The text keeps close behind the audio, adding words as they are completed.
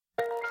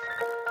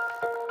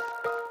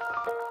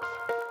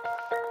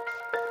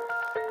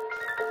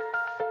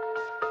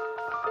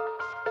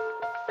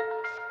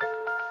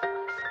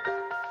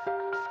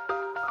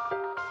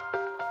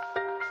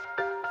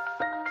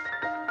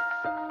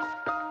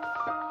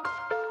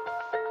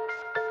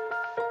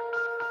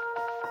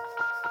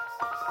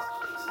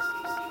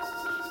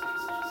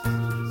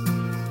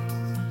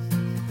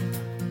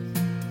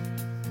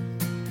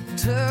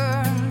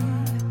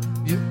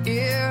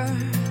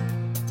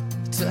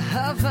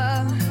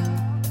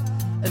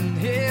and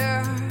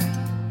hear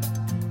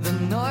the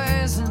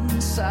noise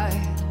inside,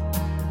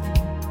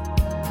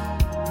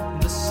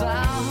 the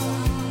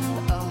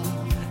sound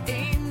of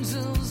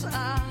angels'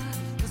 eyes,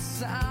 the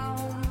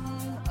sound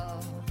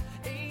of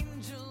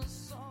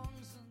angels'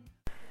 songs.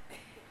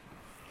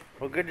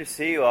 Well, good to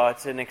see you all.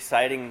 It's an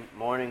exciting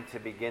morning to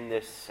begin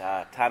this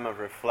time of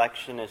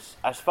reflection.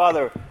 As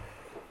Father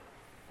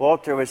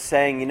Walter was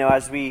saying,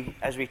 as we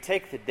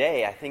take the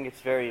day, I think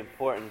it's very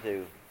important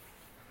to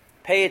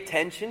pay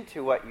attention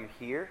to what you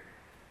hear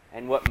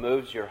and what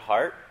moves your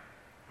heart.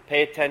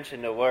 Pay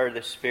attention to where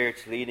the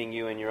Spirit's leading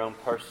you in your own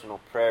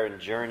personal prayer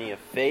and journey of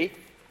faith,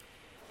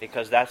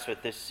 because that's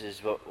what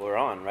we're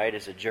on, right?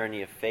 Is a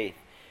journey of faith.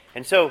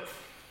 And so,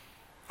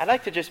 I'd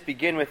like to just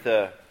begin with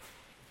a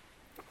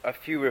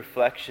few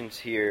reflections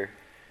here.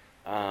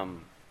 I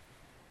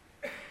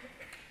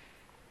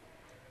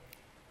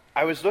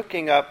was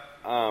looking up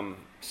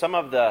some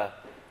of the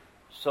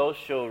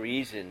social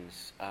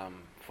reasons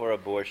for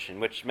abortion,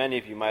 which many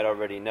of you might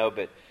already know,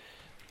 but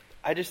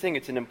I just think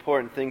it's an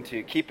important thing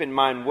to keep in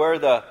mind where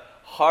the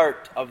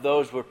heart of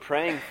those we're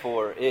praying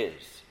for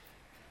is.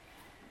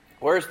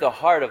 Where's the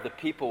heart of the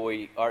people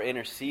we are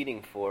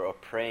interceding for or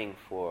praying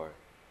for?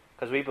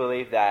 Because we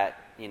believe that,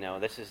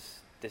 this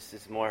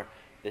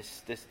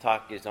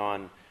talk is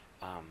on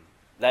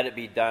let it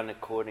be done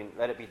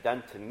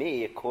to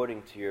me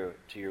according to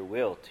your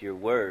will, to your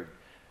word,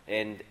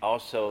 and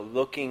also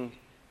looking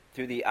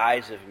through the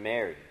eyes of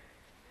Mary.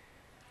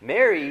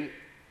 Mary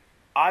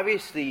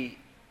obviously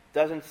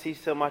doesn't see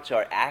so much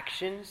our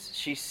actions.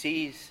 She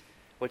sees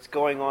what's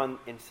going on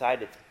inside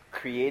that's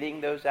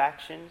creating those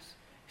actions,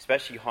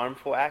 especially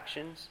harmful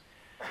actions.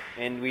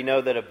 And we know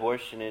that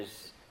abortion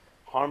is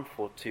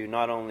harmful to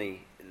not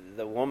only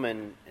the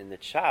woman and the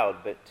child,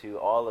 but to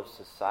all of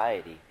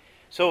society.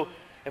 So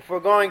if we're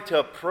going to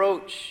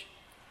approach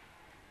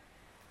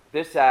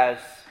this as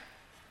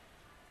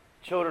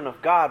children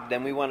of God,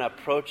 then we want to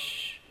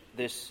approach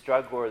this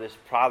struggle or this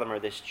problem or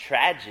this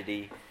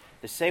tragedy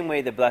the same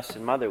way the Blessed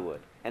Mother would.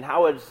 And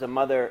how does the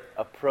mother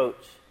approach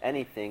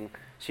anything?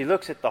 She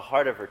looks at the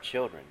heart of her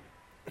children,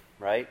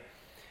 right?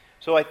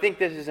 So I think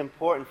this is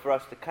important for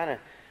us to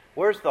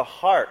where's the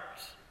heart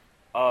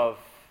of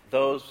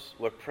those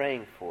we're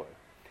praying for?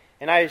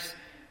 And I was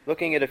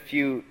looking at a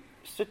few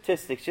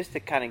statistics just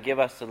to kind of give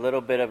us a little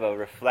bit of a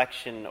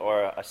reflection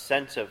or a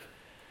sense of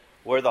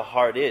where the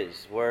heart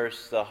is.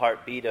 Where's the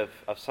heartbeat of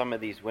some of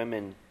these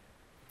women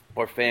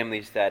or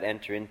families that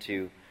enter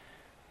into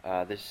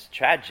this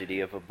tragedy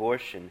of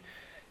abortion.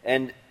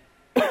 And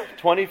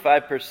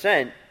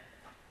 25%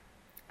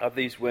 of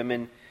these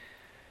women,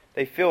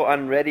 they feel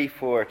unready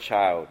for a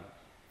child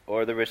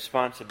or the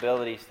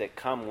responsibilities that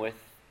come with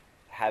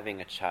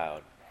having a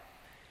child.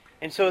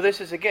 And so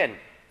this is, again,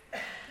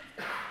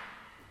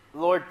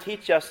 Lord,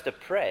 teach us to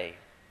pray.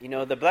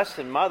 The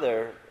Blessed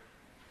Mother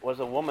was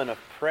a woman of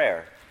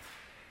prayer.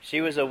 She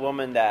was a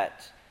woman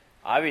that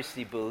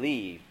obviously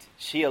believed.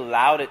 She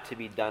allowed it to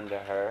be done to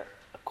her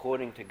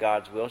according to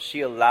God's will.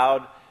 She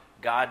allowed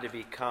God to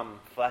become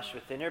flesh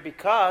within her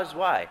because,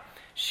 why?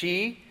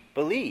 She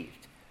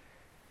believed.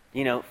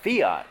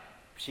 Fiat.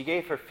 She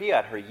gave her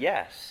fiat, her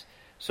yes.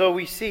 So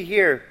we see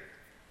here,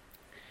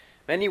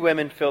 many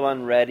women feel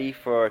unready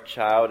for a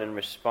child and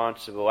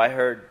responsible. I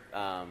heard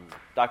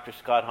Dr.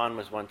 Scott Hahn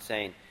was once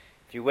saying,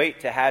 if you wait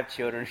to have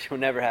children, you'll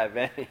never have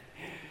any.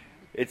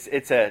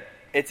 It's a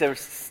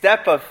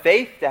step of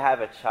faith to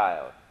have a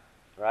child,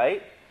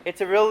 right?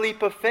 It's a real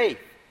leap of faith.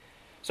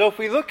 So if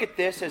we look at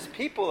this as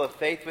people of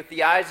faith with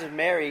the eyes of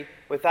Mary,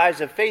 with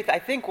eyes of faith, I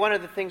think one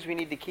of the things we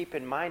need to keep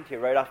in mind here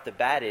right off the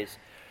bat is,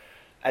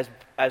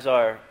 as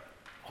our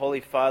Holy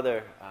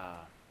Father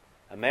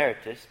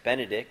Emeritus,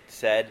 Benedict,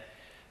 said,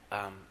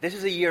 this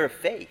is a year of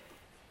faith.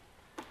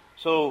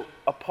 So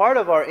a part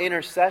of our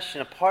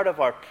intercession, a part of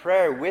our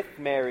prayer with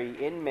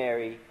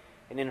Mary,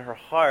 and in her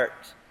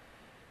heart,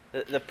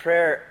 the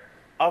prayer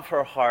of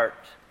her heart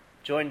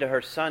joined to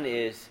her Son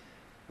is,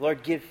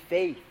 Lord, give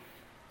faith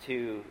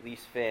to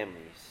these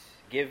families.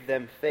 Give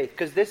them faith.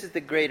 Because this is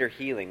the greater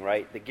healing,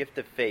 right? The gift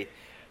of faith.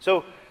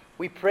 So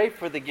we pray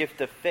for the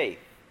gift of faith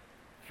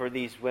for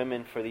these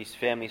women, for these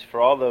families, for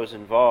all those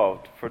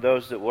involved, for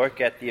those that work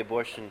at the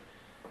abortion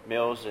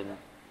mills and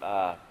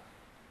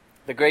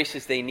the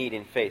graces they need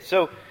in faith.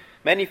 So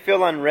many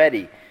feel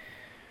unready.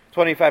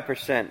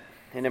 25%.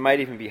 And it might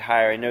even be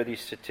higher. I know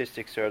these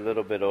statistics are a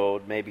little bit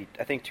old, maybe,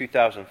 I think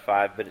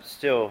 2005, but it's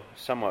still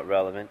somewhat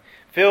relevant.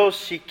 Feels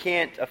she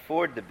can't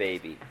afford the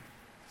baby.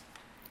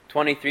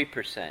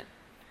 23%.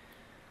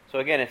 So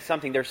again, it's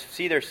something, there's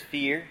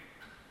fear.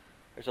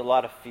 There's a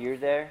lot of fear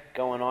there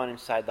going on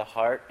inside the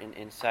heart and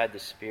inside the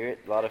spirit.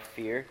 A lot of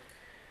fear.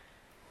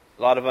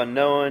 A lot of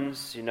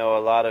unknowns, a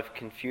lot of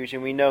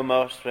confusion. We know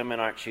most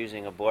women aren't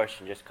choosing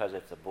abortion just because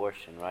it's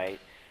abortion, right?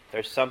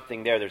 There's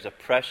something there. There's a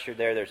pressure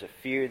there. There's a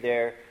fear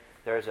there.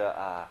 There's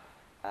a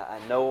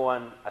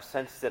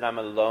sense that I'm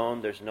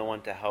alone. There's no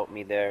one to help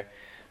me there.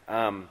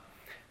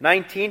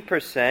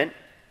 19%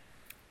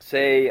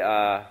 say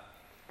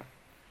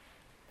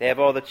they have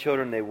all the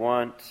children they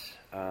want.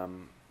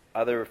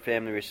 other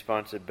family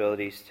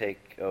responsibilities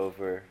take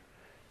over.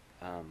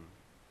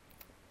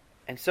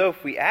 And so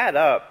if we add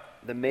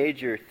up the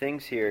major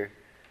things here,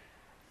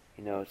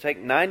 it's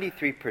like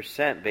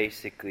 93%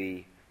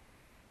 basically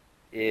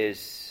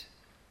is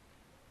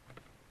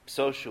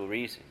social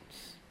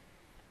reasons.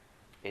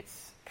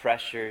 It's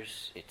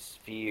pressures, it's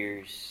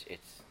fears,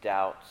 it's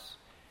doubts,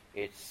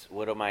 it's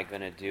what am I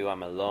going to do?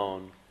 I'm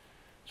alone.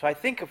 So I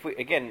think if we,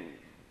 again,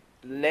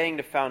 laying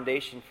the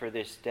foundation for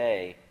this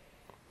day,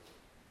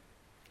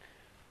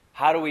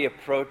 how do we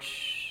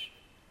approach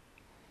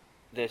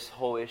this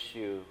whole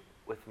issue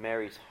with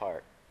Mary's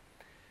heart?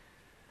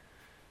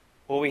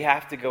 Well, we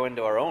have to go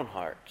into our own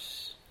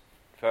hearts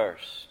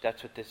first.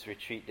 That's what this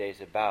retreat day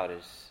is about,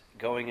 is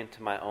going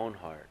into my own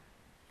heart.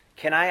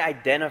 Can I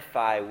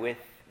identify with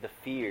the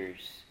fears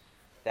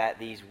that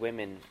these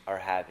women are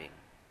having?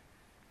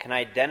 Can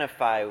I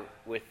identify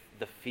with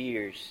the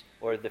fears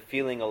or the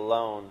feeling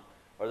alone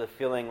or the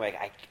feeling like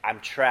I'm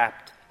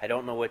trapped, I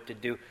don't know what to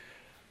do?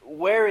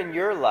 Where in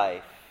your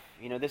life,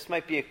 this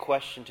might be a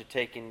question to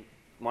take in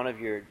one of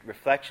your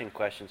reflection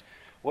questions.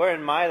 Where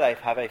in my life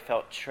have I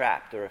felt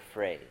trapped or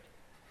afraid?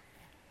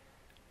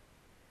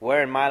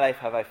 Where in my life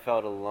have I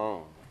felt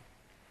alone?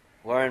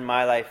 Where in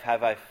my life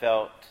have I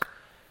felt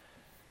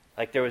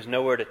like there was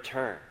nowhere to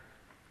turn?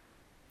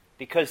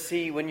 Because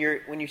see, when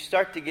you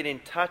start to get in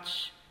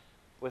touch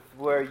with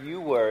where you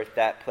were at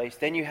that place,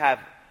 then you have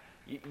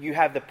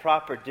the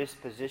proper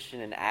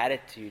disposition and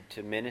attitude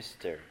to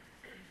minister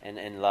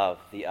and love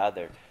the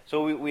other.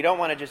 So we don't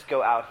want to just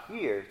go out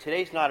here.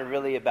 Today's not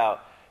really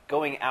about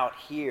going out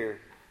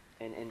here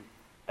and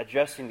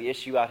addressing the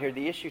issue out here.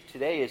 The issue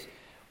today is,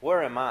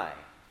 where am I?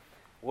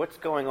 What's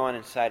going on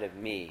inside of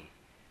me?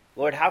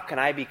 Lord, how can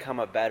I become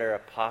a better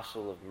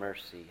apostle of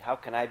mercy? How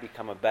can I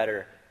become a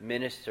better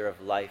minister of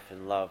life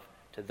and love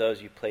to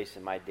those you place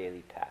in my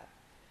daily path?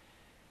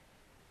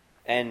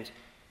 And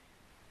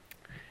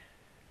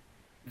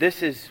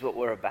this is what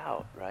we're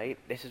about, right?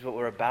 This is what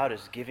we're about,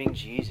 is giving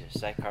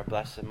Jesus like our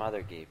Blessed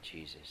Mother gave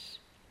Jesus.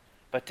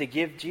 But to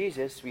give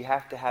Jesus, we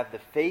have to have the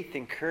faith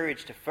and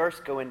courage to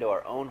first go into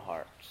our own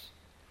hearts.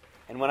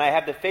 And when I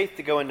have the faith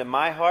to go into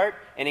my heart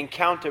and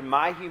encounter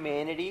my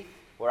humanity,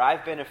 where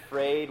I've been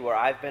afraid, where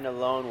I've been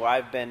alone, where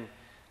I've been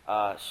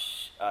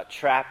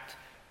trapped,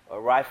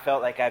 or where I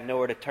felt like I have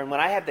nowhere to turn, when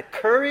I have the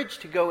courage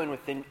to go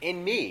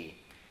in me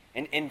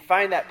and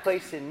find that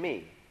place in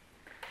me,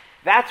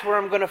 that's where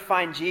I'm going to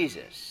find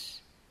Jesus,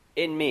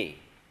 in me.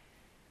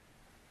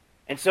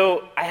 And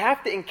so I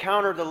have to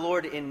encounter the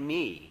Lord in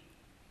me.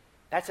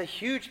 That's a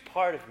huge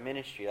part of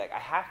ministry. Like, I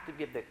have to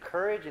give the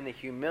courage and the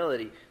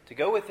humility to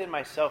go within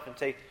myself and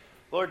say,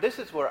 Lord, this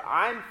is where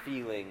I'm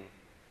feeling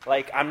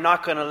like I'm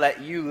not going to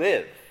let you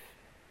live.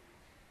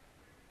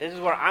 This is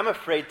where I'm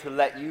afraid to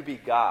let you be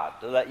God,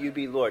 to let you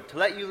be Lord, to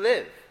let you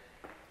live.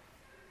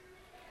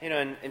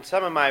 In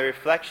some of my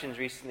reflections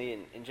recently,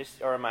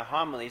 or in my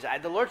homilies,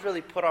 the Lord's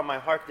really put on my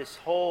heart this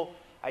whole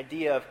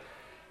idea of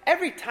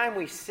every time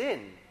we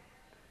sin,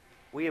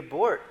 we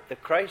abort the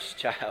Christ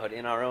child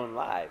in our own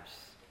lives.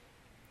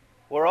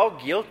 We're all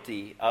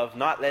guilty of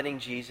not letting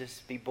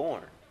Jesus be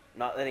born,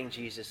 not letting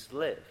Jesus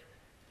live.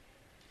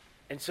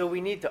 And so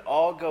we need to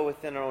all go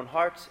within our own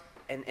hearts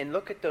and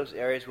look at those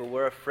areas where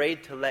we're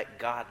afraid to let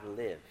God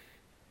live.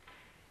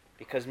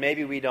 Because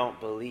maybe we don't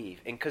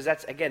believe. And because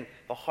that's, again,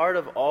 the heart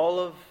of all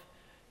of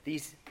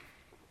these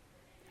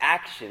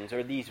actions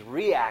or these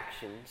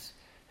reactions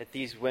that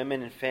these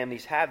women and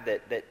families have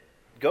that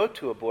go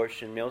to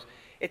abortion mills.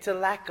 It's a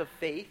lack of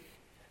faith.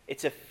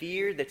 It's a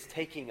fear that's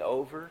taking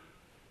over.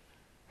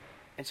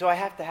 And so I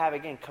have to have,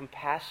 again,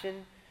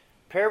 compassion.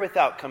 Prayer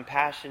without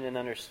compassion and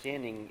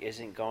understanding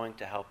isn't going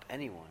to help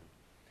anyone.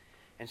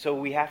 And so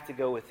we have to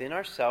go within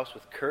ourselves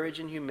with courage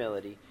and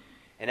humility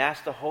and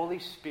ask the Holy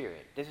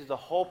Spirit. This is the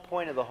whole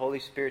point of the Holy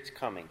Spirit's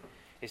coming,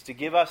 is to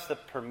give us the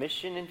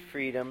permission and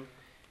freedom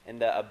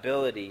and the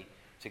ability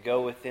to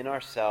go within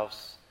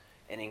ourselves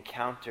and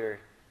encounter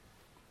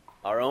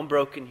our own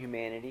broken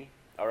humanity,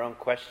 our own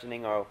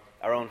questioning, our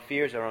own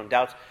fears, our own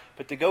doubts,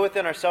 but to go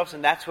within ourselves,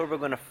 and that's where we're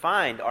going to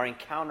find our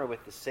encounter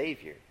with the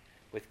Savior,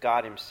 with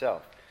God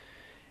Himself.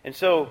 And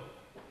so,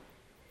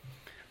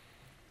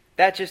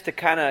 that's just to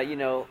kind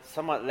of,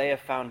 somewhat lay a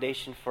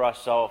foundation for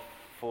us all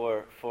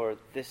for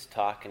this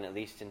talk, and at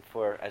least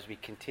for as we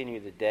continue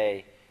the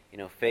day,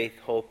 faith,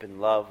 hope, and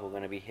love. We're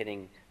going to be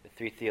hitting the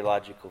 3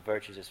 theological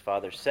virtues, as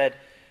Father said.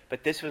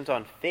 But this one's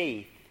on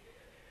faith,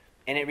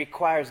 and it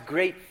requires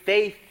great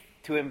faith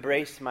to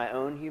embrace my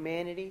own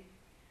humanity,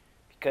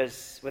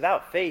 because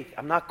without faith,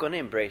 I'm not going to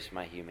embrace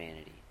my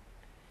humanity.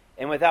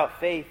 And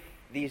without faith,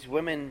 these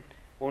women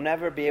will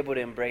never be able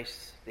to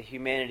embrace the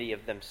humanity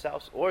of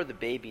themselves or the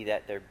baby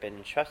that they've been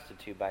entrusted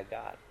to by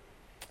God.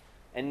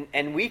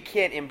 And we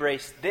can't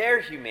embrace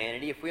their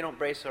humanity if we don't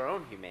embrace our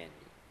own humanity.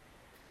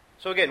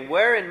 So again,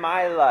 where in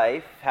my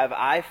life have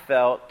I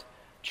felt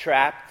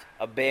trapped,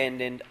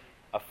 abandoned,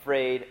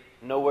 afraid,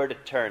 nowhere to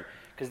turn?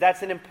 Because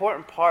that's an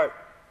important part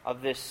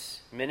of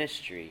this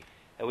ministry,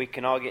 that we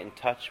can all get in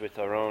touch with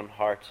our own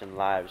hearts and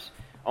lives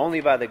only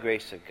by the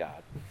grace of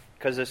God.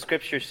 Because the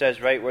scripture says,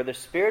 right, where the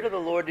Spirit of the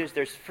Lord is,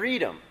 there's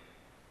freedom.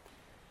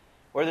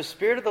 Where the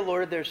Spirit of the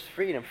Lord, there's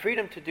freedom.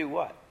 Freedom to do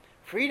what?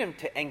 Freedom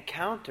to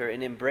encounter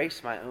and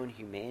embrace my own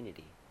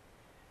humanity.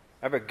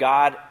 Remember,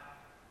 God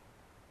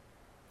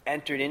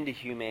entered into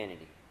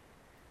humanity.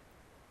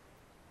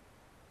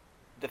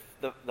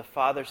 The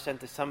Father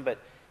sent the Son, but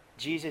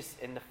Jesus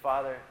and the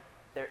Father,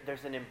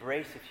 there's an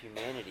embrace of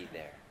humanity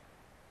there.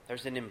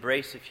 There's an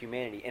embrace of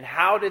humanity. And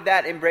how did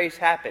that embrace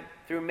happen?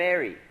 Through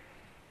Mary.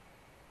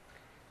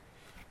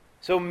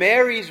 So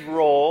Mary's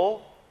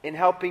role in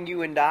helping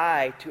you and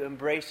I to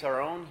embrace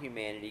our own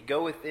humanity,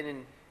 go within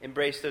and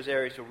embrace those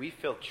areas where we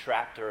feel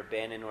trapped or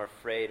abandoned or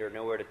afraid or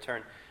nowhere to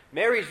turn.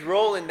 Mary's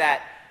role in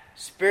that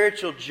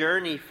spiritual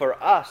journey for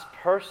us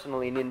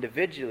personally and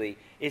individually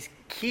is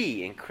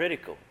key and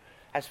critical.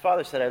 As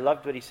Father said, I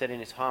loved what he said in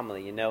his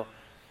homily. You know,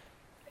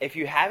 if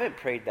you haven't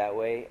prayed that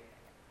way,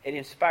 it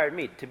inspired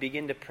me to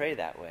begin to pray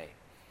that way.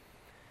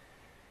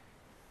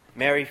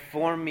 Mary,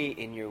 form me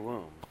in your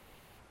womb.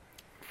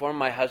 Form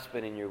my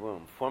husband in your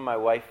womb. Form my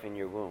wife in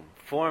your womb.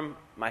 Form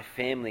my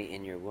family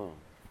in your womb.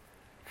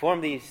 Form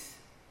these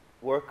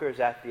workers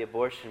at the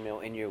abortion mill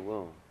in your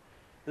womb.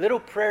 Little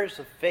prayers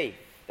of faith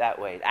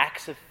that way,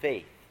 acts of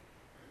faith.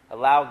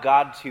 Allow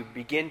God to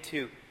begin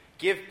to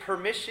give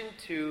permission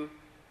to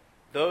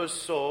those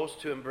souls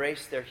to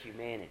embrace their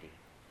humanity.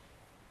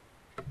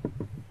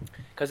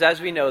 Because as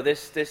we know,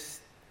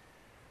 this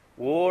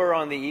war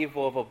on the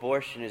evil of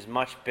abortion is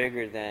much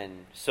bigger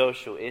than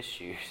social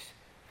issues.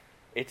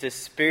 It's a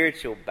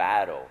spiritual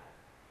battle.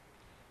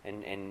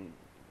 And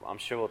I'm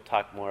sure we'll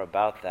talk more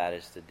about that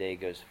as the day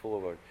goes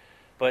forward.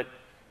 But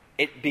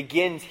it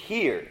begins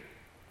here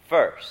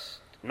first,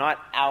 not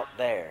out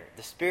there.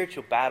 The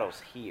spiritual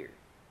battle's here.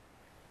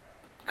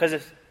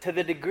 Because to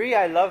the degree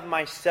I love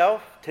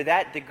myself, to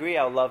that degree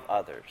I'll love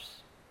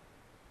others.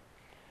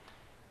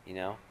 You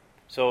know?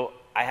 So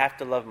I have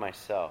to love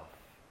myself.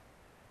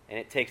 And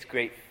it takes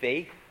great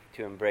faith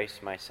to embrace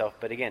myself.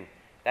 But again,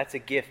 that's a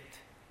gift.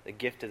 The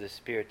gift of the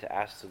Spirit to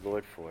ask the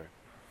Lord for.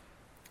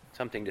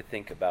 Something to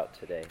think about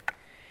today.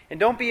 And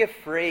don't be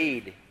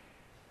afraid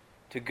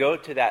to go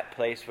to that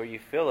place where you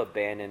feel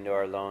abandoned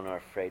or alone or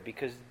afraid.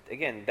 Because,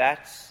 again,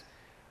 that's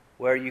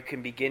where you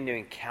can begin to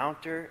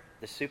encounter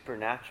the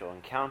supernatural,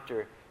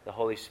 encounter the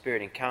Holy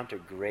Spirit, encounter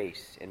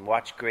grace, and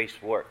watch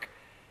grace work.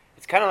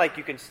 It's kind of like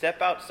you can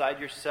step outside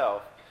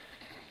yourself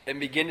and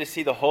begin to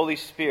see the Holy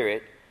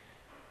Spirit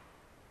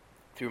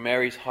through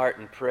Mary's heart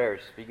and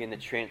prayers begin to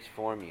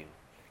transform you.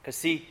 Because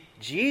see,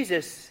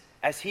 Jesus,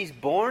 as he's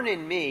born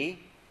in me,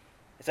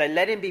 as I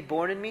let him be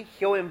born in me,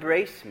 he'll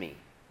embrace me.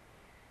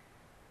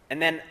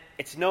 And then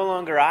it's no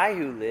longer I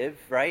who live,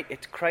 right?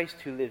 It's Christ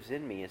who lives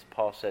in me, as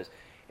Paul says.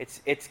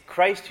 It's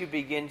Christ who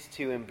begins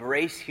to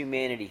embrace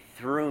humanity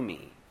through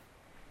me.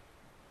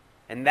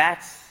 And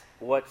that's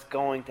what's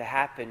going to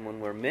happen when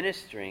we're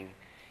ministering.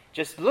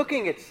 Just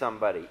looking at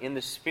somebody in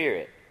the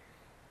Spirit.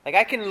 Like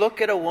I can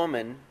look at a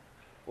woman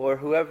or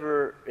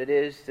whoever it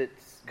is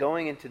that's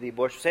going into the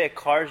abortion. Say a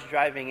car's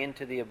driving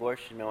into the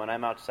abortion mill and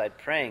I'm outside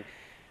praying.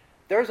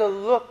 There's a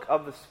look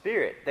of the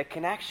Spirit that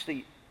can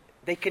actually,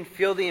 they can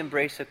feel the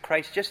embrace of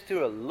Christ just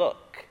through a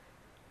look.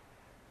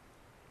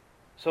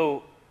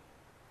 So,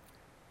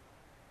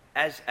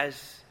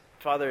 as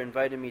Father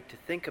invited me to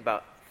think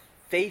about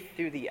faith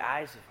through the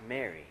eyes of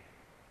Mary.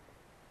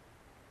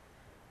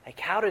 Like,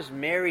 how does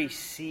Mary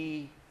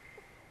see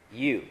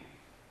you?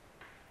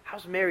 How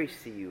does Mary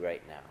see you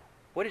right now?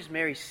 What does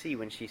Mary see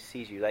when she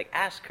sees you? Like,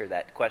 ask her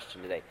that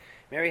question today.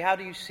 Mary, how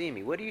do you see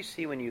me? What do you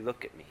see when you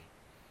look at me?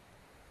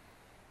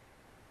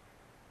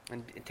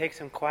 And take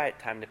some quiet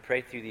time to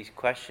pray through these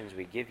questions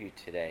we give you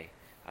today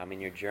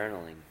in your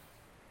journaling.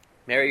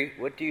 Mary,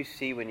 what do you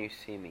see when you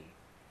see me?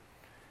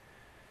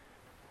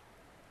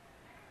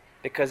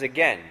 Because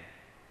again,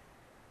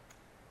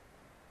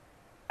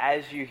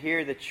 as you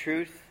hear the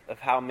truth of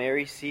how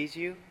Mary sees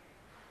you,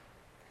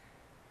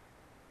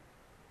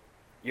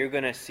 you're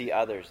going to see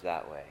others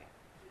that way.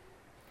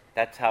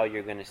 That's how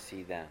you're going to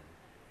see them.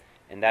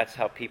 And that's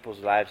how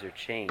people's lives are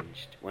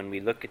changed when we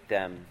look at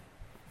them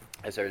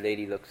as Our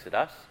Lady looks at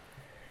us,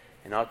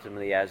 and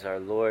ultimately as our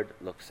Lord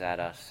looks at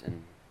us,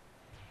 and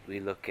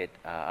we look at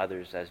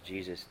others as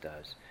Jesus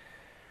does.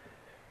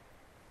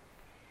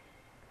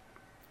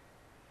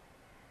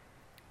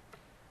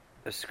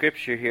 A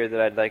scripture here that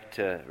I'd like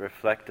to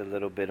reflect a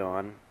little bit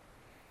on.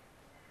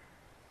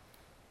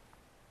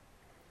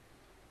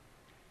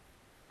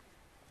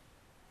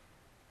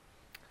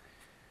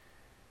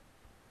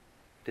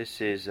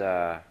 This is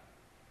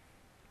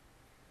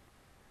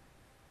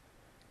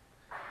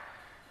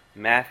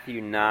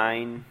Matthew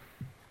 9,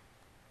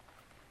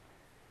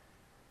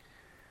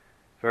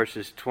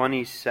 verses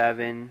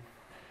 27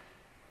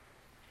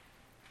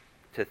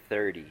 to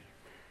 30.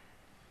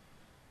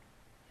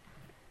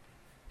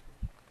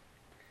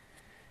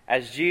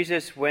 As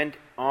Jesus went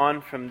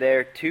on from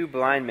there, 2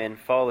 blind men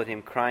followed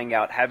him, crying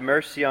out, "Have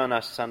mercy on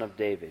us, Son of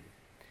David."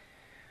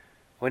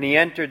 When he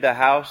entered the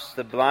house,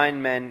 the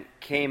blind men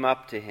came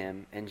up to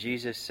him, and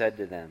Jesus said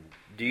to them,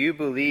 "Do you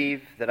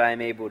believe that I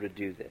am able to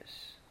do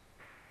this?"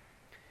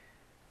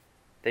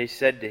 They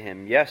said to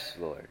him, "Yes,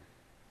 Lord."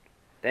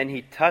 Then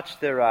he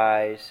touched their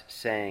eyes,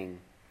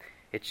 saying,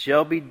 "It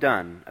shall be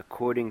done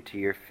according to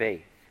your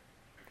faith."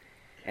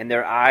 And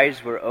their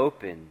eyes were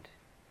opened.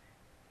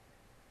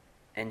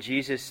 And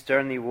Jesus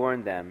sternly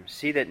warned them,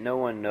 "See that no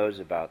one knows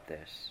about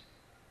this."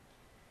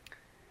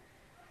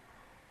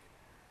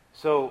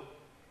 So,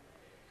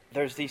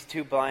 there's these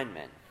two blind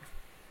men.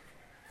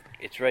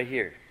 It's right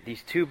here.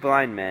 These two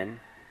blind men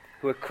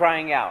who are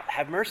crying out,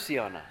 "Have mercy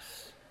on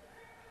us."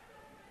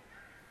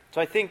 So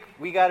I think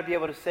we got to be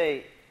able to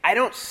say, I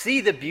don't see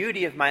the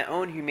beauty of my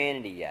own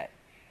humanity yet.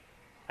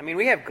 I mean,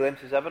 we have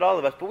glimpses of it, all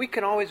of us, but we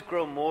can always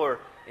grow more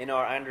in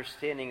our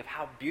understanding of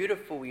how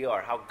beautiful we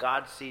are, how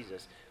God sees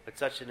us with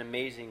such an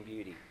amazing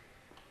beauty.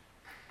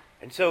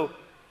 And so,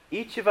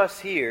 each of us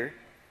here,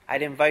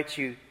 I'd invite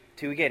you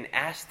to, again,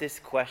 ask this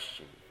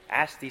question.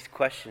 Ask these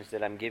questions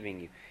that I'm giving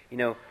you. You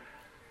know,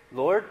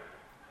 Lord,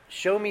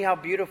 show me how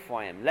beautiful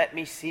I am. Let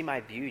me see my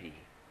beauty.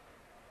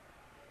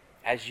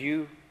 As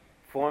you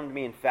formed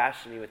me and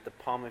fashioned me with the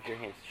palm of your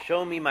hands,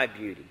 show me my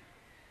beauty.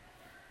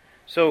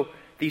 So,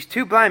 these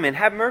two blind men,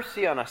 have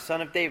mercy on us, Son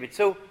of David.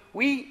 So,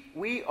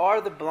 we are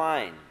the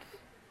blind.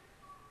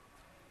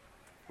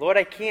 Lord,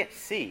 I can't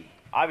see.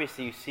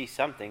 Obviously, you see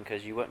something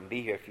because you wouldn't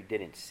be here if you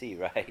didn't see,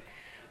 right?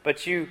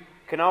 But you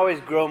can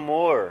always grow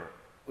more.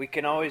 We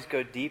can always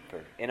go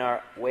deeper in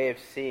our way of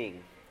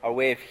seeing, our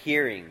way of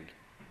hearing.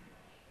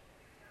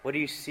 What do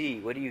you see?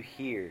 What do you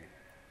hear?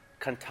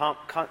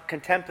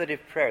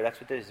 Contemplative prayer, that's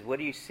what this is. What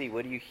do you see?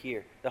 What do you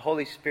hear? The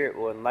Holy Spirit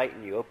will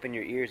enlighten you. Open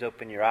your ears,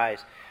 open your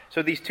eyes.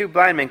 So these two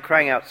blind men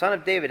crying out, "Son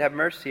of David, have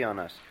mercy on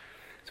us."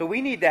 So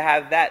we need to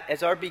have that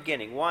as our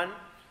beginning. One,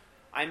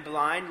 I'm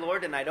blind,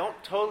 Lord, and I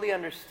don't totally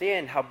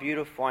understand how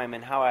beautiful I am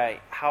and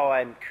how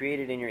I'm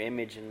created in your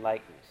image and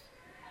likeness.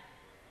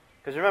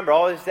 Because remember,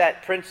 always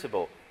that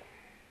principle.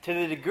 To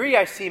the degree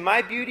I see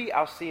my beauty,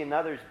 I'll see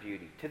another's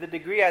beauty. To the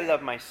degree I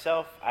love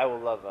myself, I will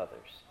love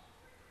others.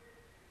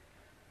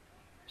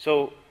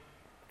 So,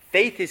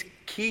 faith is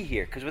key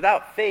here, because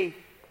without faith,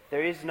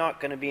 there is not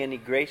going to be any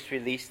grace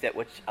released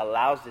which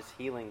allows this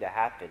healing to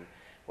happen,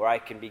 where I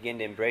can begin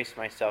to embrace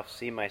myself,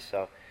 see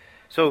myself.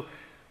 So,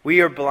 we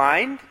are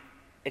blind.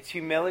 It's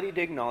humility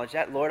to acknowledge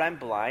that. Lord, I'm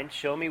blind.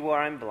 Show me where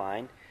I'm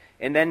blind.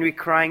 And then we're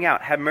crying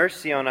out, "Have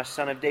mercy on us,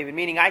 Son of David."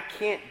 Meaning, I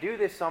can't do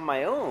this on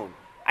my own.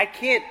 I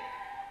can't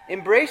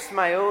embrace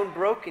my own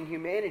broken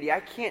humanity.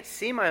 I can't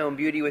see my own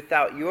beauty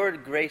without your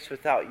grace,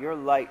 without your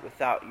light,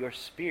 without your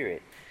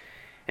Spirit.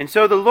 And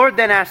so the Lord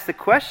then asks the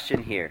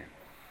question here.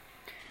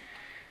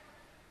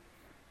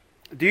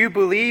 Do you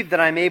believe that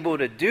I'm able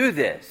to do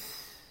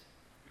this?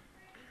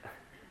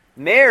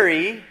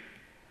 Mary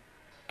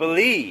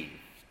believed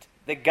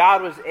that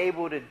God was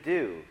able to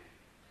do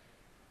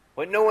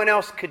what no one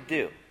else could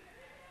do.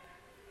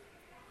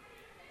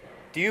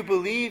 Do you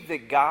believe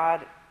that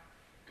God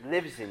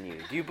lives in you?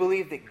 Do you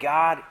believe that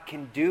God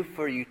can do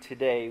for you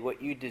today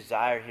what you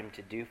desire Him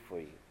to do for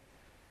you?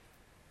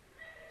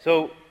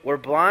 So, we're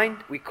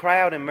blind, we cry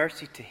out in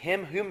mercy to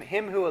Him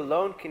who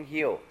alone can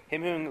heal,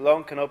 Him who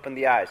alone can open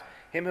the eyes,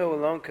 Him who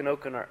alone can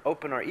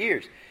open our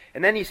ears.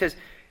 And then He says,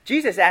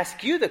 Jesus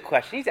asks you the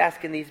question. He's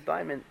asking these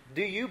blind men,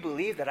 do you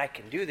believe that I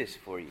can do this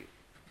for you?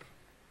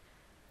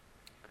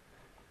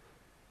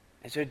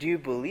 And so do you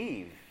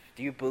believe?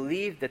 Do you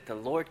believe that the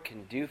Lord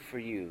can do for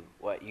you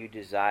what you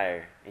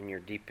desire in your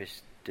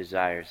deepest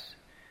desires?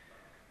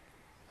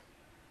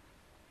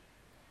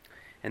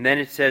 And then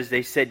it says,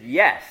 they said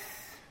yes.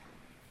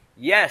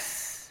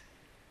 Yes.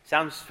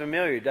 Sounds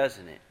familiar,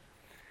 doesn't it?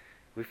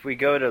 If we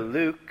go to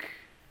Luke,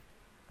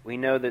 we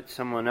know that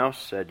someone else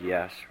said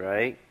yes,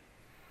 right?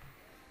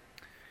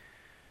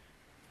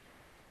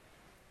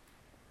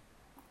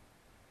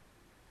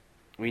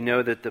 We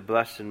know that the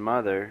Blessed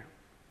Mother,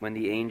 when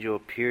the angel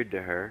appeared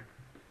to her,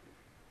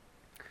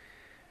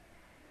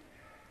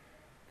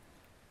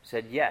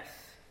 said, "Yes,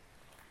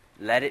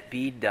 let it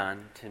be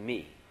done to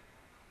me,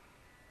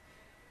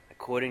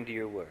 according to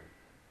your word."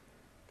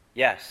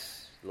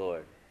 Yes,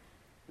 Lord,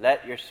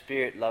 let your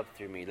Spirit love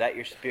through me. Let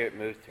your Spirit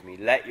move through me.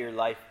 Let your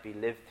life be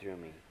lived through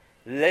me.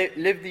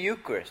 Live the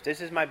Eucharist.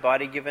 This is my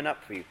body given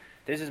up for you.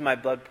 This is my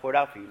blood poured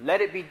out for you. Let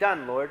it be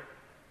done, Lord.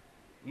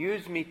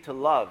 Use me to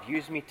love.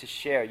 Use me to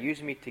share.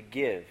 Use me to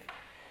give.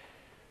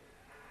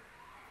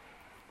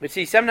 But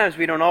see, sometimes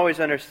we don't always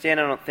understand,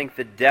 I don't think,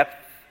 the depth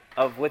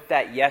of what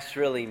that yes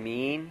really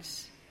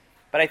means.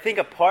 But I think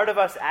a part of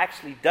us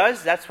actually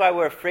does. That's why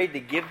we're afraid to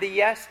give the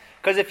yes.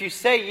 Because if you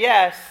say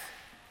yes,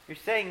 you're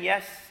saying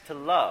yes to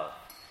love.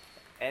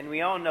 And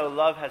we all know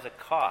love has a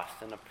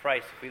cost and a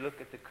price. If we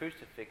look at the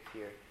crucifix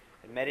here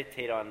and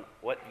meditate on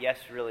what yes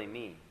really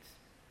means.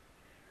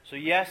 So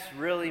yes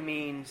really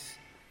means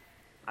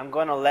I'm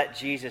going to let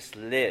Jesus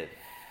live.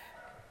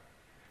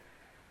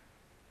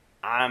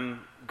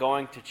 I'm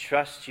going to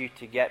trust you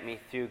to get me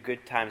through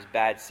good times,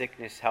 bad,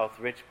 sickness, health,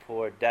 rich,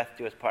 poor, death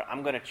do us part.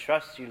 I'm going to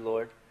trust you,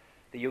 Lord,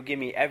 that you'll give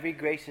me every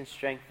grace and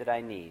strength that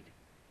I need.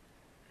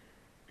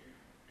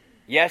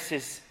 Yes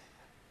is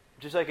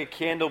just like a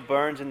candle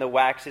burns and the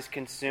wax is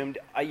consumed.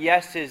 A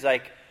yes is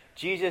like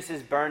Jesus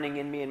is burning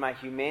in me and my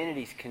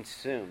humanity is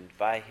consumed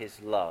by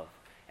his love.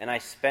 And I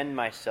spend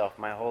myself,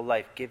 my whole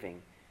life,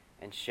 giving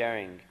and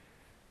sharing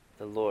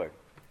the Lord.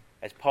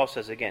 As Paul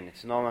says again,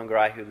 it's no longer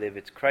I who live,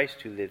 it's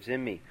Christ who lives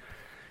in me.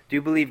 Do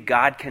you believe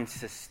God can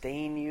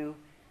sustain you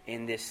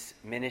in this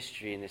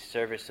ministry, in this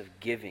service of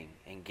giving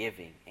and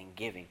giving and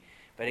giving?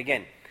 But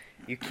again,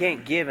 you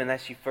can't give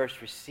unless you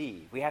first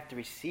receive. We have to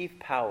receive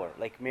power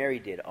like Mary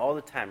did all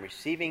the time,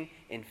 receiving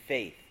in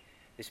faith,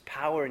 this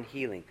power and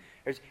healing.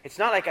 It's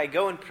not like I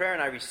go in prayer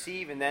and I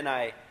receive and then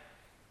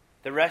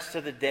the rest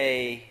of the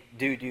day,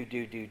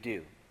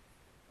 do.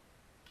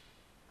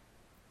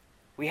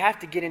 We have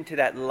to get into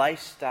that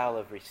lifestyle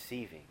of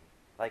receiving,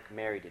 like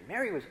Mary did.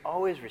 Mary was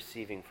always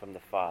receiving from the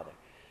Father.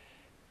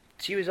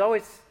 She was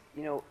always,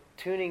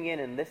 tuning in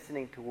and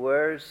listening to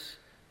where's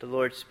the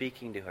Lord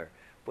speaking to her.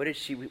 What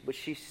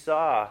she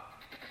saw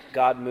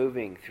God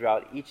moving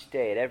throughout each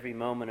day, at every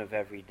moment of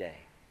every day.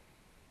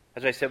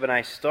 As I said when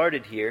I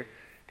started here,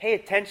 pay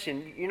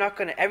attention.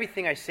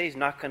 Everything I say is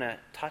not going to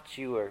touch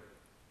you or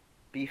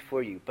be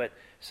for you. But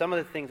some of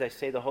the things I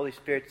say, the Holy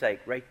Spirit's like,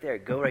 right there,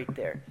 go right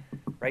there.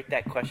 Write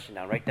that question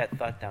down, write that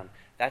thought down.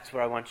 That's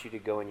where I want you to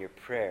go in your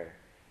prayer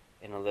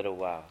in a little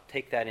while.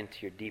 Take that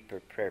into your deeper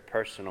prayer,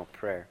 personal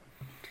prayer.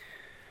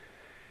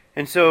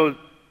 And so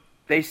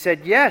they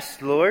said,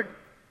 yes, Lord.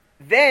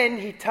 Then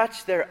he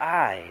touched their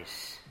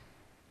eyes,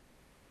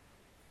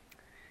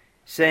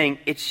 saying,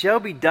 it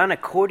shall be done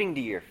according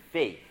to your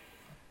faith.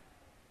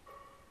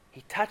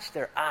 He touched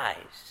their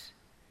eyes.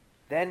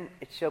 Then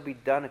it shall be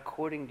done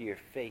according to your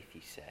faith,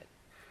 he said.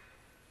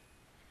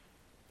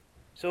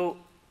 So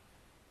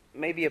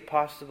maybe a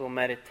possible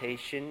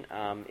meditation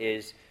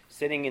is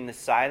sitting in the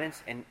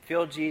silence and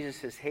feel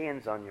Jesus'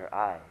 hands on your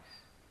eyes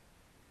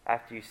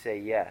after you say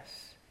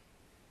yes.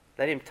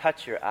 Let him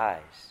touch your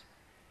eyes.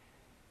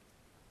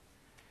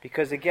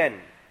 Because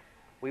again,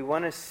 we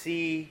want to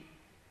see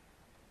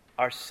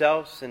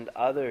ourselves and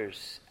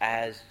others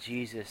as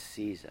Jesus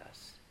sees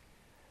us.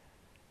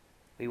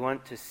 We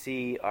want to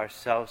see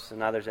ourselves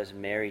and others as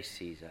Mary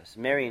sees us.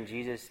 Mary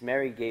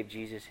gave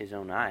Jesus his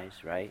own eyes,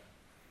 right?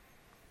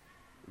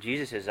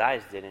 Jesus'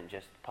 eyes didn't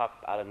just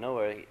pop out of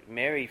nowhere.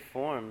 Mary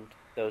formed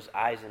those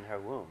eyes in her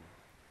womb.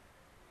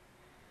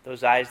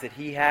 Those eyes that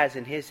he has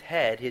in his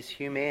head, his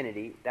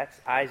humanity, that's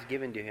eyes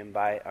given to him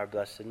by our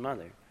Blessed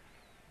Mother.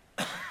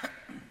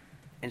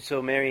 And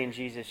so Mary and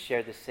Jesus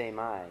shared the same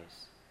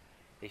eyes.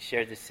 They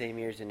shared the same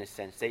ears in a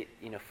sense. They,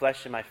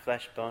 flesh of my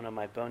flesh, bone of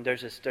my bone.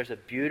 There's a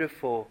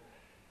beautiful,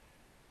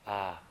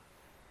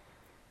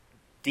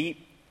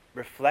 deep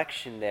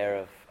reflection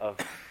there of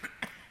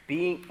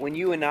being, when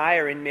you and I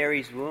are in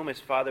Mary's womb, as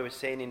Father was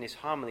saying in his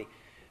homily,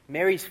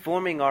 Mary's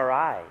forming our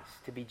eyes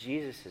to be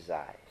Jesus'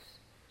 eyes.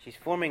 She's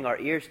forming our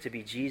ears to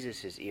be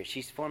Jesus' ears.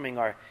 She's forming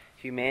our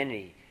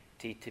humanity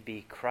to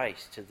be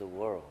Christ to the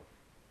world.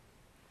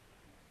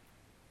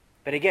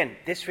 But again,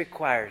 this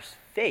requires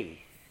faith.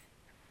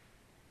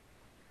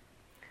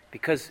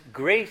 Because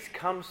grace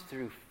comes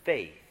through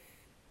faith.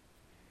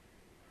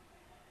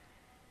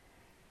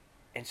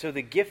 And so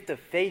the gift of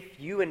faith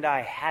you and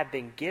I have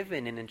been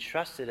given and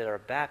entrusted at our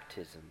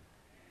baptism.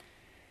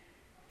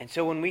 And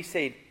so when we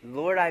say,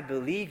 Lord, I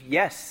believe,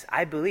 yes,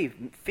 I believe,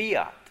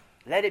 fiat,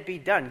 let it be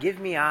done, give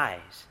me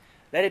eyes.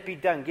 Let it be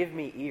done, give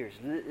me ears.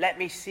 Let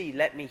me see,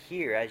 let me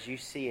hear as you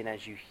see and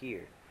as you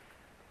hear.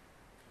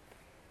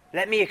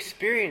 Let me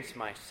experience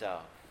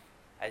myself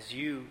as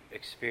you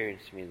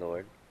experience me,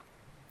 Lord.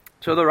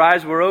 So their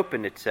eyes were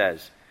opened, it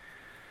says.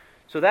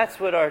 So that's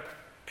what our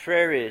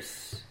prayer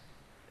is.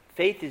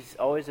 Faith is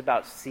always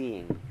about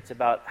seeing. It's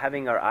about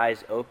having our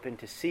eyes open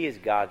to see as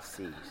God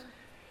sees.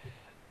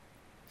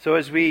 So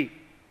as we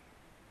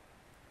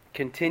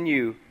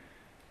continue,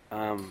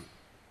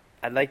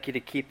 I'd like you to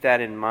keep that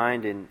in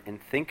mind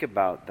and think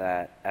about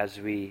that as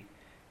we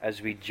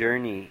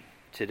journey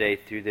today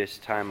through this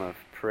time of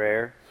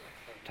prayer,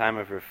 time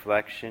of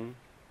reflection.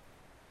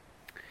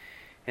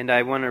 And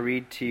I want to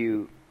read to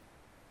you,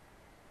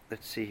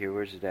 let's see here,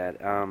 where's it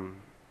at?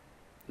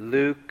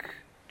 Luke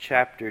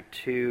chapter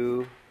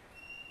 2.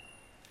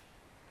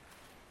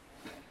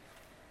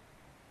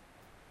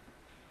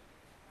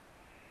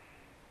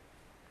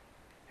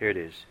 Here it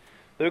is.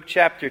 Luke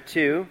chapter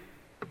 2,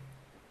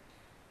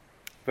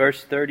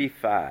 verse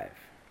 35.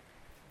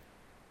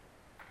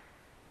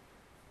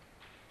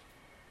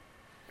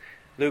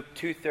 Luke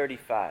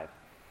 2:35.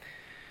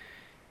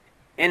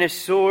 And a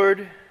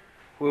sword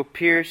will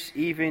pierce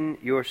even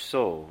your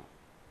soul,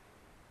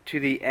 to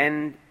the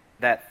end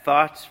that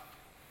thoughts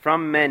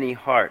from many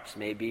hearts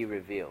may be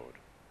revealed.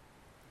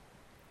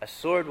 A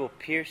sword will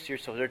pierce your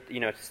soul.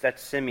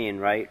 That's Simeon,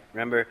 right?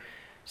 Remember,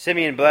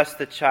 Simeon blessed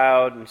the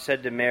child and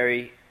said to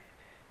Mary,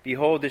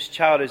 behold, this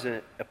child is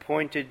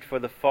appointed for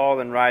the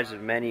fall and rise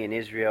of many in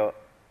Israel,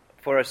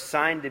 for a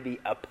sign to be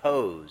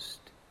opposed.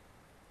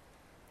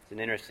 It's an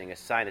interesting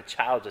sign. A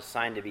child's a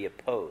sign to be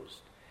opposed.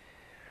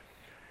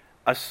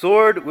 A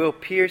sword will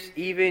pierce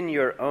even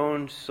your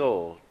own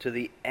soul, to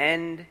the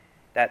end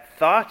that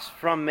thoughts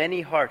from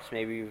many hearts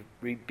may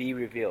be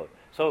revealed.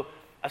 So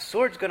A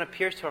sword's going to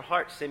pierce her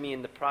heart,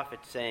 Simeon the prophet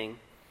saying,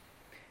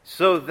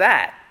 so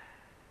that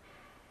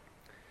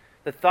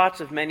the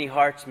thoughts of many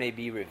hearts may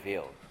be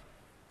revealed.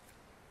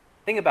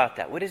 Think about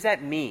that. What does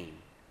that mean?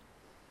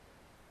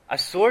 A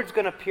sword's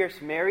going to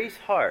pierce Mary's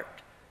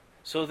heart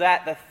so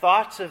that the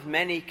thoughts of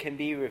many can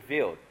be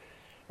revealed.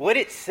 What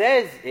it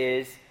says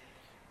is,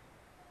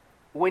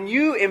 when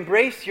you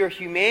embrace your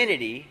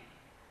humanity,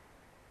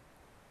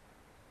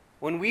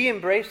 when we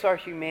embrace our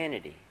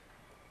humanity,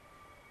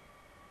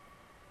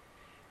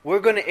 we're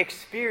going to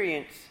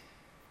experience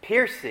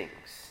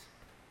piercings.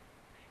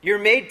 You're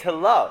made to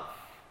love.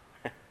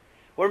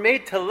 We're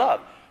made to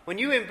love. When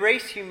you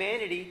embrace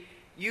humanity,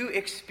 you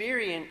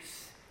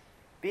experience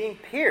being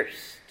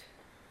pierced.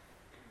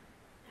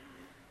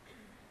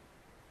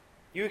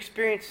 You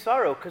experience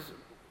sorrow, because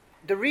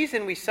the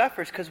reason we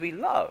suffer is because we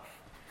love.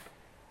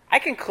 I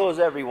can close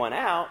everyone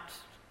out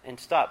and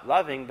stop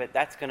loving, but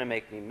that's going to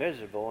make me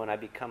miserable and I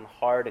become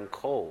hard and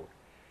cold.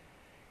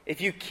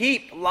 If you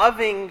keep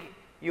loving,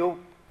 you'll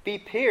be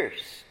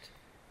pierced.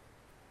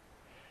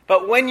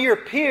 But when you're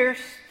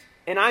pierced,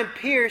 and I'm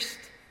pierced,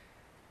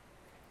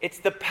 it's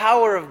the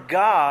power of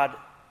God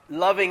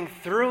loving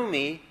through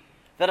me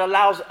that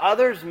allows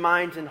others'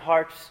 minds and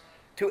hearts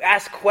to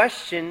ask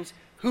questions.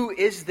 Who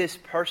is this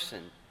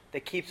person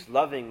that keeps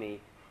loving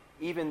me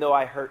even though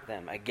I hurt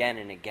them again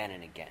and again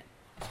and again?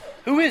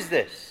 Who is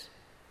this?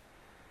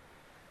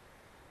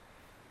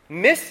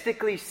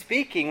 Mystically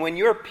speaking, when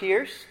you're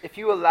pierced, if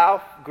you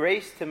allow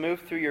grace to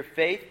move through your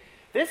faith,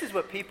 this is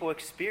what people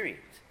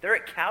experience. They're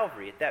at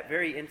Calvary at that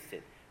very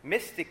instant.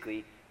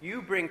 Mystically,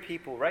 you bring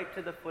people right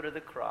to the foot of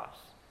the cross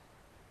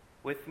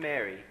with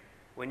Mary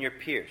when you're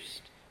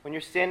pierced. When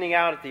you're standing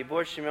out at the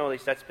abortion mill, at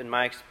least that's been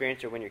my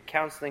experience, or when you're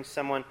counseling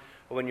someone,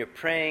 or when you're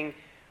praying,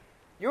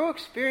 you'll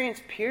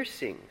experience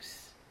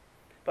piercings.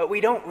 But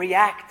we don't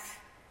react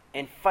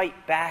and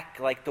fight back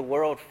like the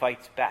world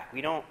fights back.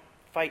 We don't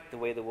fight the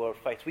way the world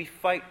fights. We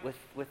fight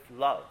with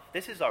love.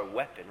 This is our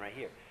weapon right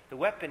here. The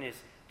weapon is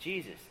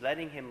Jesus,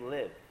 letting him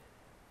live.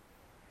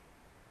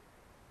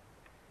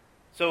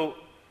 So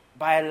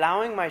by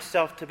allowing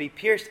myself to be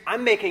pierced,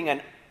 I'm making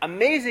an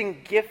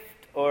amazing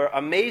gift or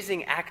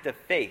amazing act of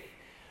faith.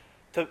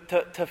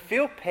 To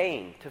feel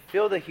pain, to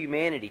feel the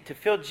humanity, to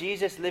feel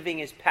Jesus living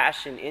his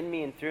passion in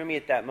me and through me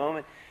at that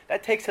moment,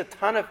 that takes a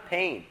ton of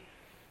pain.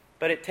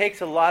 But it takes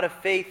a lot of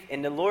faith,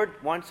 and the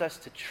Lord wants us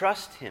to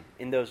trust him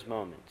in those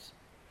moments.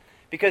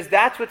 Because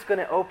that's what's going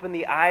to open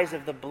the eyes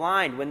of the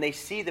blind when they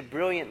see the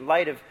brilliant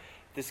light of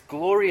this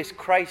glorious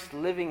Christ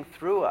living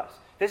through us.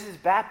 This is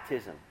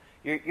baptism.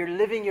 You're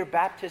living your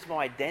baptismal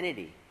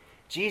identity.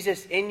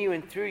 Jesus in you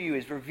and through you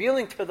is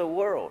revealing to the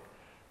world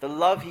the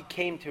love he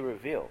came to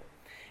reveal.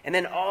 And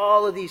then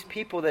all of these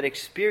people that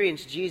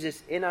experience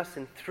Jesus in us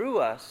and through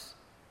us,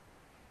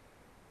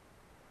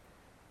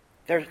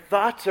 their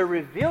thoughts are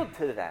revealed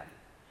to them.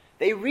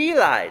 They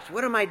realize,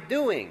 what am I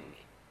doing?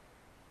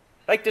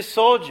 Like the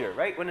soldier,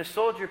 right? When a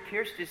soldier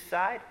pierced his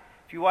side,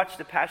 if you watch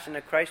the Passion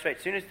of Christ, right,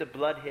 as soon as the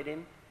blood hit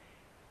him,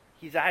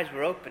 his eyes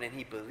were open and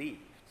he believed.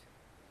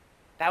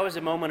 That was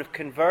a moment of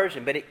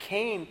conversion, but it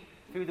came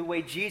through the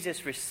way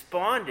Jesus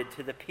responded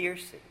to the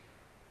piercing.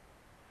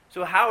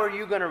 So how are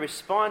you going to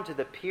respond to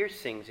the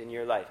piercings in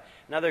your life?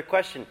 Another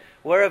question,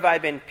 where have I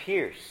been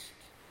pierced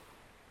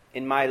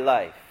in my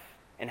life?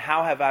 And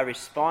how have I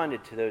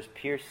responded to those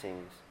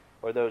piercings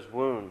or those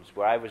wounds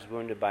where I was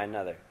wounded by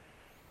another?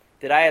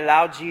 Did I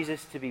allow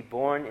Jesus to be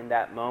born in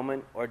that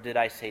moment, or did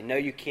I say, no,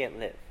 you can't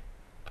live?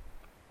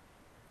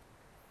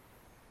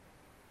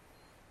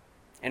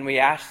 And we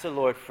ask the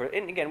Lord for,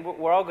 and again,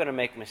 we're all going to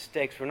make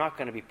mistakes. We're not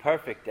going to be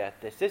perfect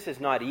at this. This is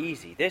not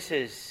easy. This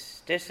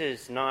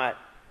is not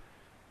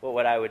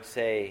what I would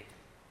say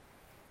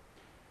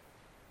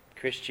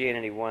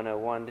Christianity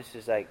 101. This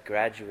is like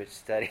graduate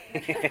study.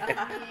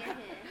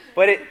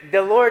 But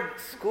the Lord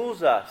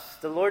schools us.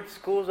 The Lord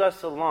schools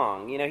us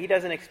along. You know, he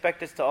doesn't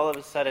expect us to all of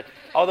a sudden,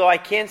 although I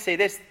can say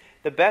this,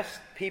 the best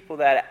people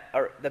that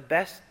are the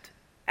best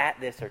at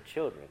this are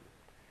children.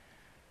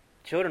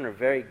 Children are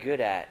very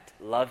good at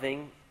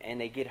loving, and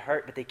they get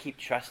hurt, but they keep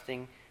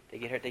trusting. They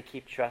get hurt, they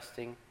keep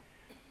trusting.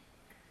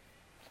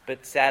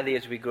 But sadly,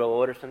 as we grow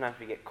older, sometimes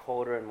we get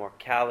colder and more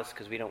callous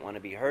because we don't want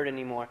to be hurt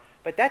anymore.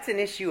 But that's an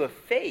issue of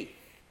faith.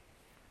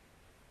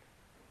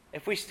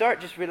 If we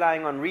start just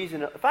relying on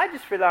reason, if I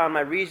just rely on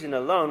my reason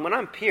alone, when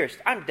I'm pierced,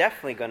 I'm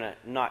definitely going to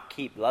not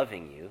keep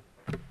loving you.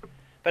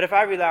 But if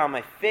I rely on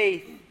my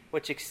faith,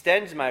 which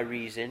extends my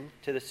reason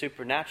to the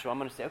supernatural, I'm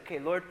going to say, okay,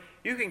 Lord,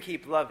 you can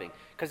keep loving.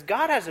 Because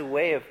God has a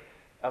way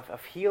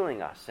of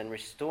healing us and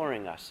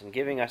restoring us and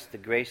giving us the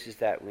graces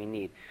that we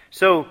need.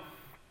 So,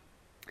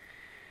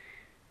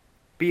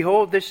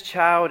 behold, this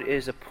child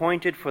is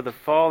appointed for the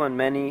fall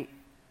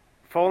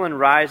and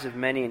rise of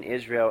many in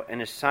Israel,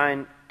 and a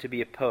sign to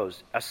be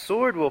opposed. A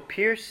sword will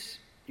pierce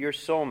your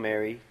soul,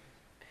 Mary,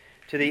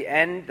 to the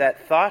end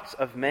that thoughts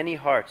of many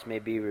hearts may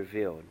be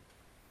revealed.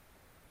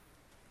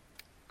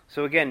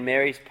 So again,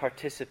 Mary's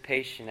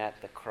participation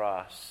at the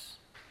cross.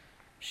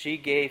 She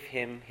gave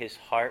him his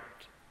heart.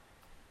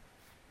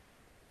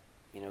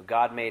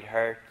 God made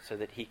her so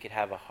that he could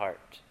have a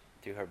heart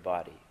through her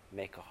body,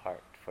 make a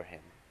heart for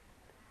him.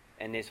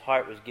 And his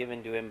heart was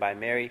given to him by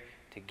Mary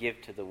to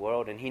give to the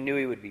world, and he knew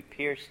he would be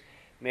pierced.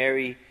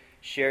 Mary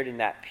shared in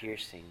that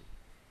piercing.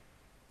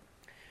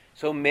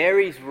 So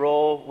Mary's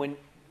role,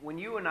 when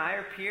you and I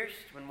are pierced,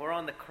 when we're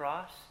on the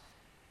cross,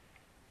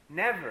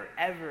 never,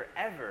 ever,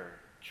 ever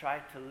try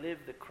to live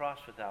the cross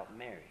without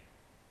Mary.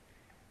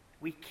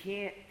 We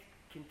can't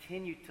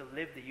continue to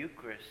live the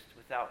Eucharist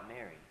without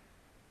Mary.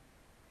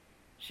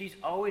 She's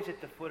always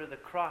at the foot of the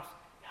cross,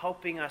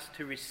 helping us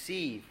to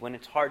receive when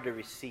it's hard to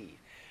receive.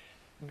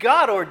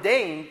 God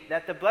ordained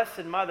that the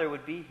Blessed Mother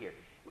would be here.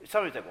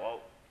 Somebody's like,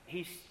 well,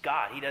 he's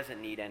God. He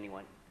doesn't need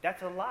anyone.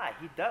 That's a lie.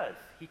 He does.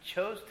 He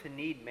chose to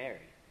need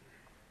Mary.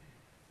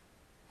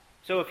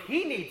 So if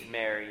he needs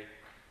Mary,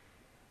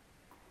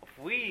 if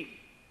we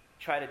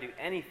try to do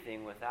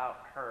anything without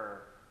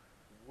her,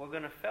 we're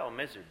going to fail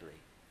miserably.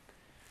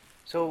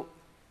 So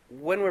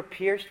when we're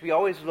pierced, we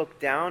always look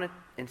down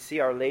and see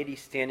Our Lady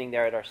standing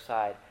there at our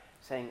side,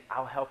 saying,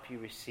 I'll help you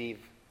receive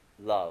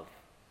love,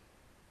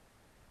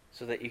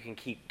 so that you can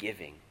keep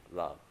giving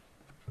love.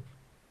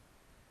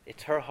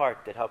 It's her heart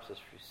that helps us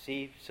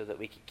receive so that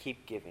we can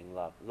keep giving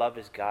love. Love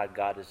is God.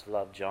 God is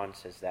love. John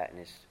says that in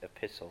his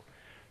epistle.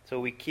 So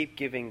we keep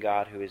giving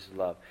God who is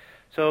love.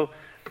 So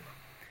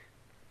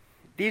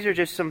these are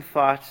just some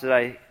thoughts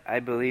that I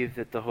believe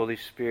that the Holy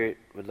Spirit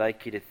would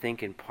like you to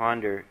think and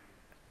ponder,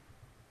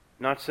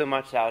 not so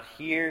much out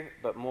here,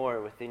 but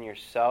more within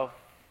yourself.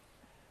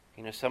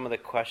 Some of the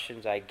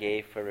questions I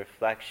gave for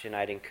reflection,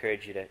 I'd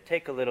encourage you to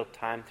take a little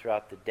time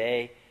throughout the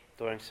day,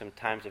 during some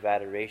times of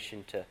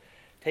adoration, to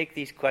take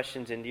these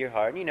questions into your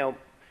heart.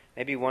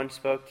 Maybe one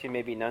spoke to you,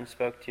 maybe none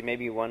spoke to you,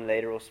 maybe one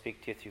later will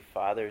speak to you through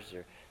Father's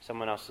or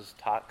someone else's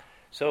talk.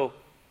 So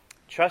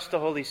trust the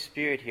Holy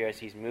Spirit here as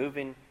he's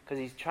moving, because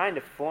he's trying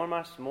to form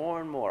us more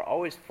and more,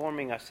 always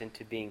forming us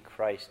into being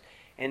Christ.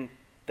 And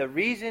the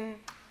reason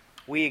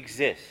we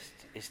exist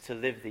is to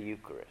live the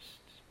Eucharist.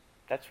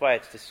 That's why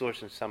it's the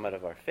source and summit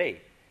of our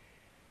faith.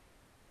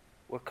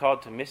 We're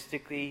called to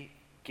mystically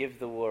give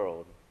the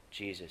world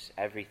Jesus,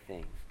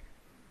 everything,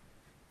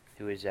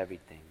 who is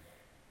everything.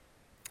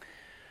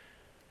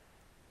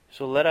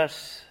 So let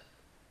us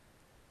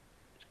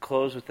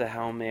close with the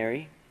Hail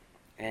Mary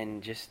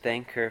and just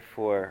thank her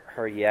for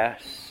her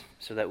yes,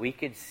 so that we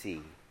could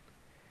see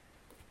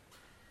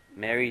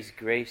Mary's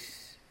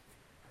grace,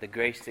 the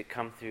grace that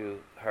comes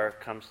through her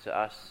comes to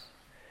us.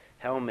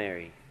 Hail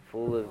Mary,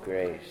 full of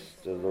grace,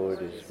 the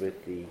Lord is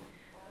with thee.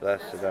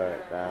 Blessed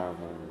art thou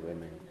among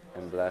women,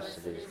 and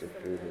blessed is the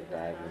fruit of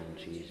thy womb,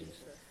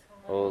 Jesus.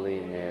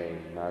 Holy Mary,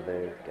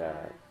 Mother of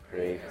God,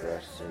 pray for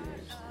us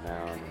sinners,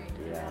 now and at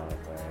the hour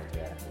of our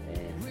death.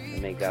 Amen.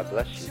 And may God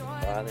bless you,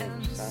 Father,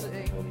 and Son,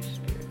 and Holy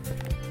Spirit.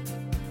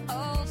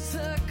 All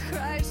to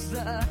Christ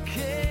the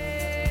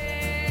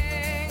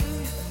King,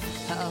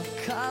 how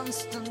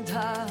constant,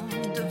 how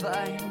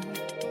divine.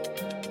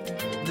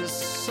 This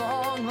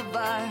song of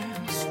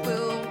ours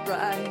will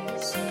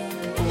rise.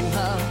 Oh,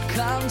 how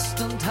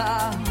constant,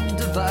 how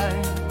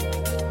divine.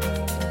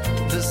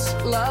 This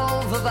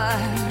love of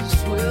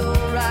ours will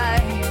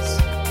rise.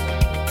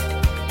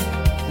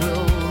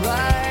 Will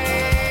rise.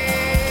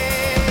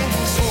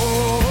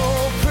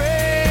 Oh,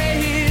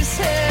 praise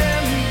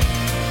him.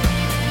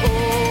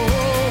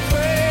 Oh,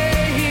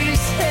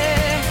 praise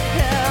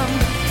him.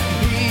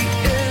 He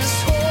is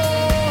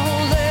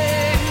holy.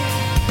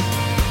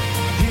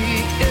 He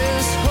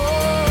is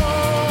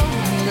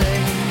holy.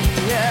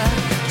 Yeah.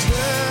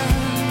 Turn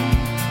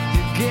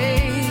your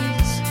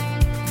gaze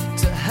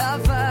to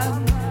heaven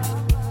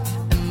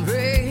and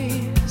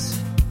raise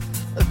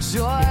a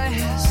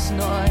joyous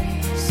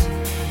noise.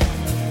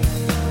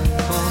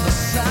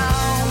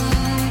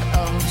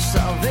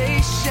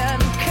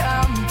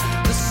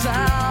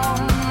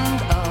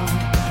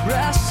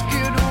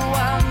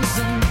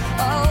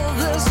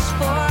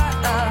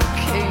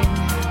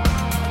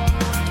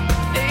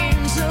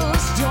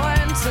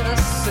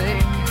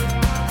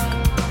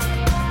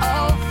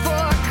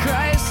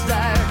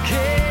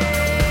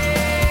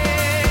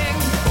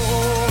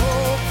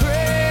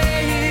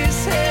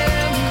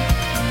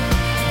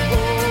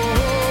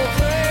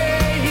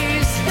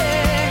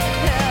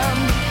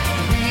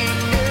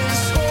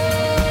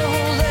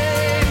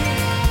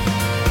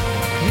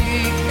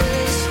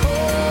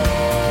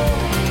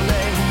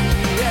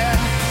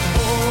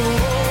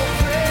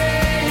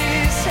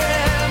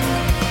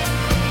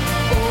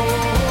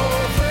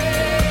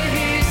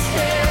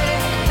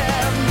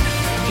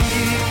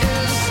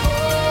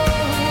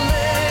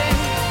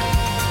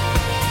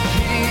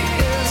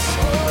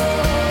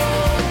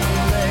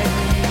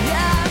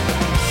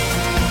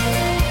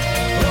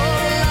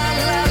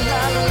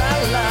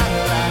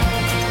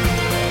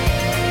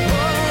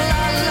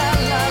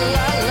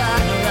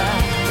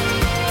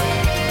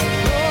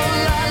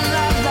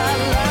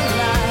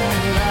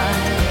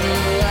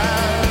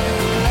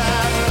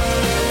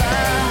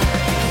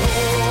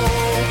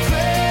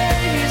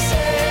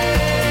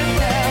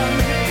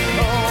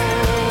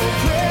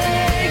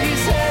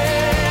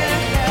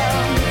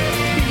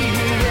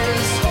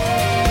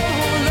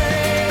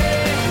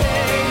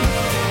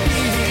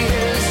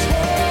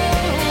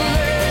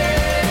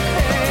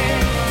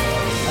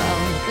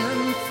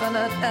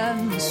 infinite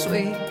and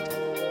sweet.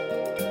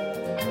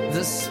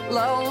 This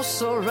love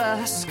so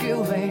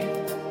rescuing.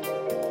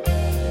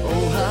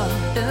 Oh, how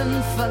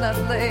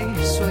infinitely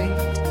sweet.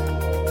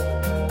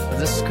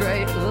 This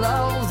great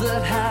love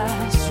that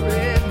has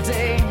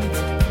redeemed.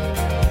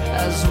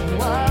 As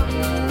one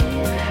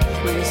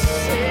we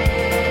sing.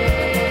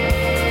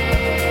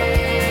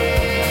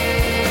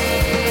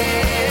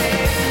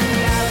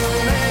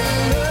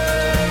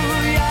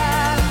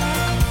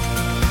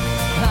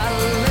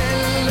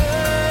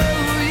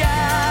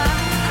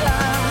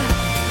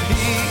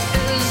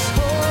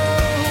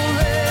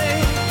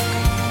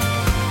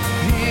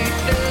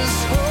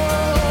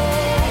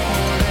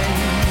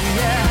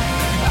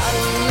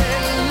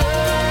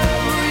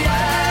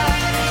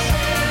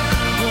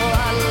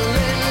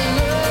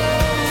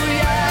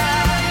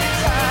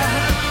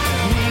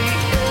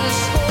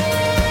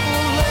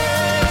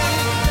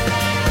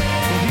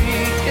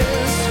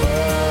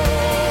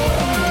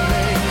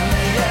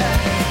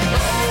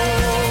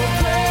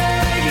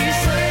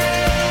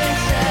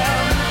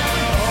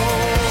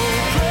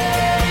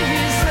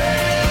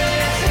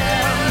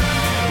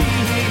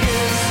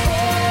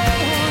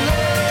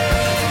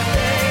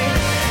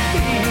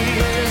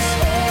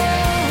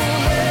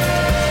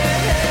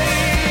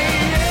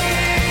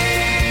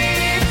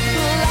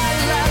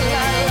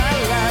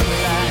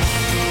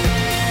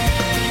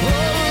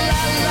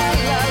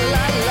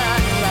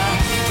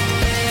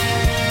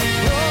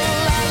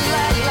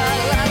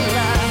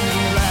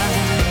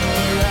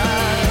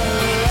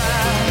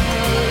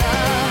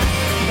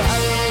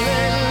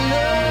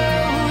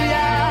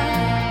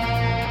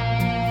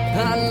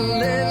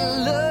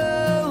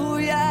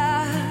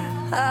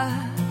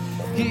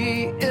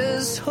 He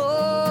is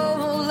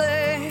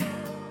holy.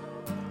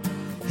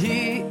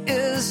 He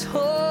is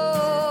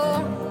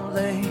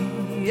holy.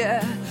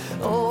 Yeah.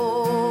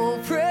 Oh,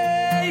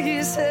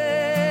 praise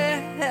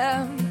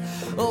Him.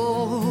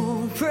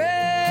 Oh,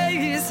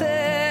 praise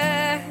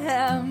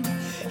Him.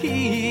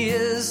 He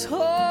is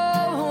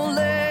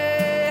holy.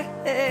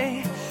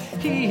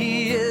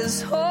 He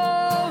is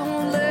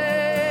holy.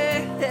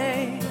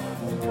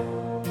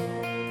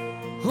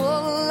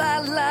 Oh, la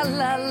la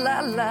la la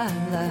la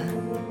la.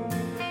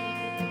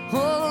 Oh,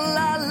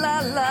 la la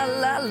la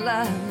la la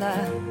la.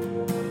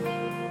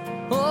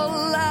 Oh,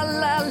 la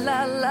la la